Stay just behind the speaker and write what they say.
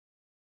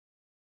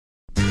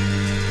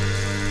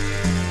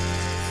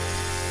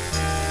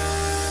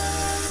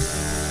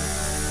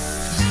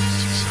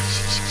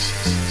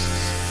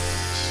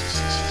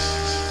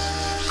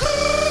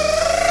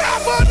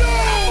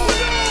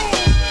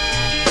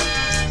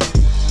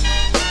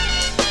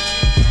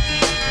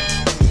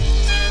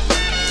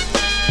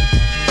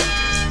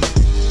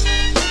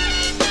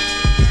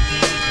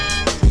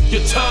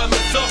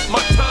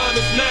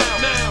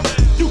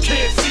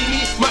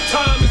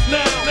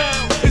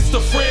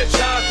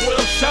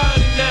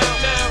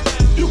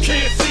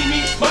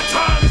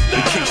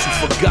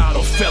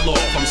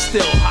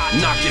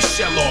knock your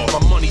shell off.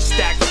 My money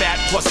stacked fat,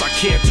 plus I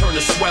can't turn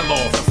the swell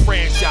off. The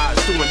franchise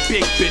doing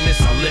big business,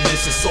 I live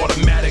this, it's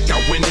automatic, I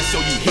win this. So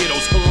you hear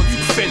those horns,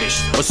 you finish.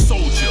 A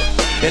soldier,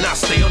 and I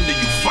stay under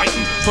you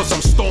fighting. Plus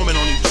I'm storming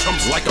on you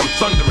chumps like I'm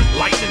thunder and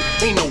lightning.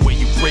 Ain't no way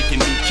you breaking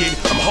me, kid,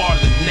 I'm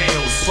harder than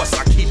nails. Plus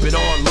I keep it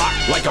on lock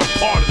like I'm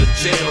part of the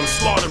jail. I'm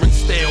slaughtering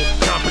stale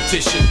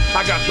competition.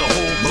 I got the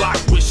whole block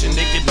wishing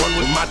they could run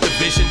with my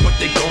division, but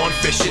they gone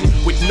fishing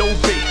with no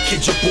bait.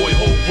 Kid, your boy,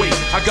 hold weight.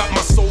 I got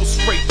my soul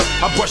straight.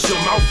 I brush your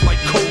mouth like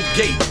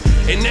Colgate.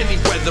 In any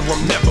weather,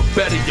 I'm never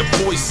better. Your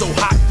boy's so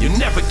hot, you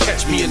never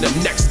catch me in the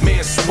next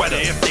man's sweater.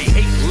 If they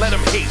hate, let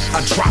them hate. I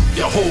drop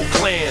your whole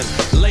clan.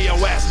 Lay your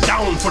ass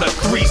down for the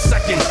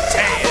 3-second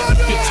tan.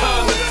 Your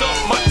time is up,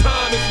 my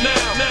time is now.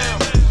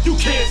 You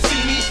can't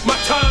see me, my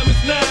time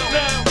is now.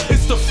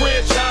 It's the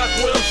franchise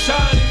where I'm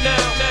shining now.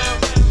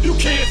 You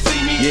can't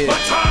see me, my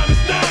time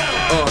is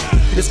now.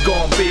 It's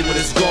gon' be what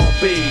it's gon'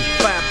 be.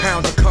 5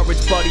 pounds of courage,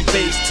 buddy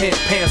base, 10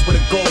 pants with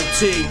a gold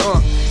tee.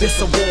 It's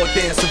a war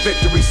dance, a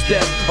victory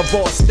step. A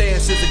raw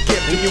stance is a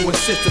gift, and you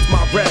insist it's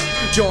my rep.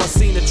 John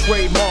Cena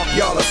trademark,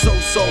 y'all are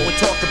so-so. And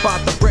talk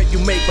about the bread you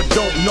make, but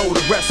don't know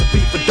the recipe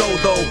for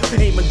dodo.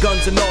 Aiming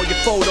guns in all your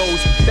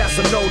photos,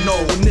 that's a no-no.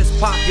 When this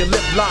pop, your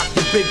lip lock,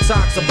 your big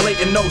talks a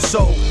blatant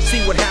no-so.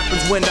 See what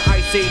happens when the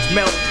ice age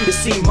melts. You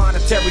see,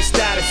 monetary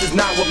status is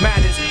not what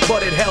matters,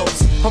 but it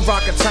helps. I'm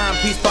rocking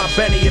Timepiece by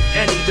Benny, if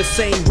any. The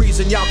same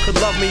reason y'all could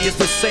love me is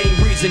the same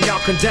reason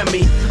y'all condemn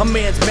me. A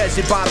man's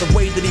measured by the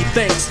way that he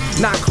thinks,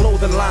 not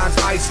clothing lines,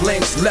 ice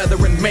links, leather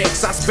and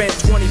minks. I spent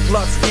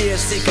 20+ years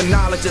seeking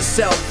knowledge of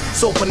self.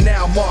 So for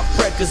now, Mark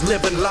Fredker's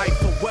living life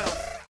for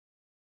wealth.